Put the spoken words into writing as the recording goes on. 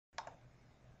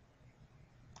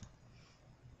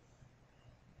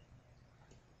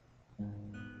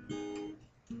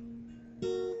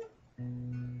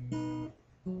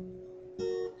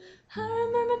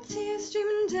tears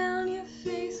streaming down your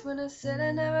face when I said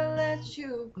I'd never let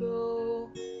you go.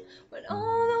 When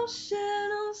all those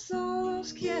shadows, all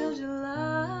those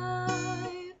candlelight,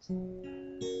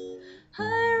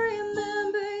 I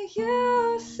remember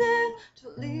you said to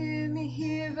leave me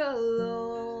here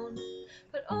alone,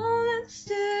 but all that's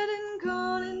dead and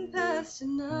gone and past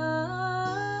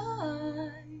tonight.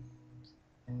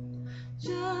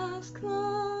 Just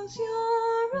close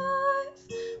your eyes,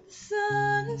 the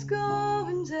sun is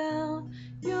going down,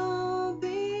 you'll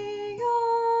be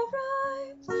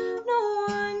alright, no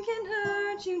one can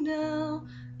hurt you now.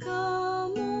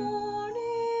 Come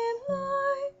morning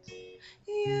light,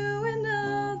 you and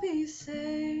I'll be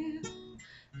safe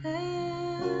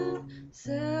and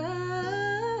sound.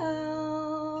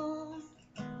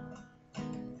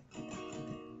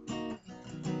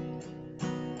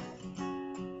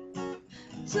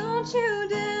 Don't you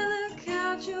dare look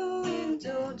out your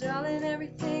window, darling,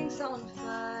 everything's on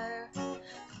fire. The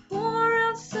war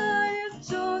outside your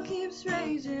door keeps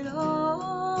raging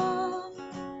on.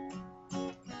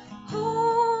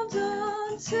 Hold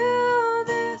on to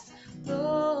this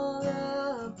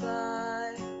lullaby,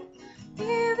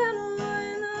 even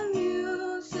when the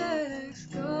music's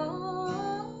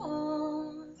gone,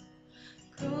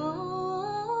 gone.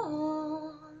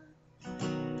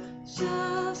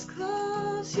 Just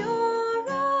close your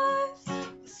eyes,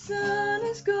 the sun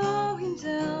is going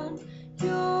down,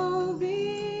 you'll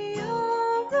be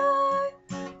alright,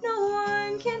 no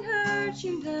one can hurt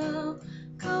you now.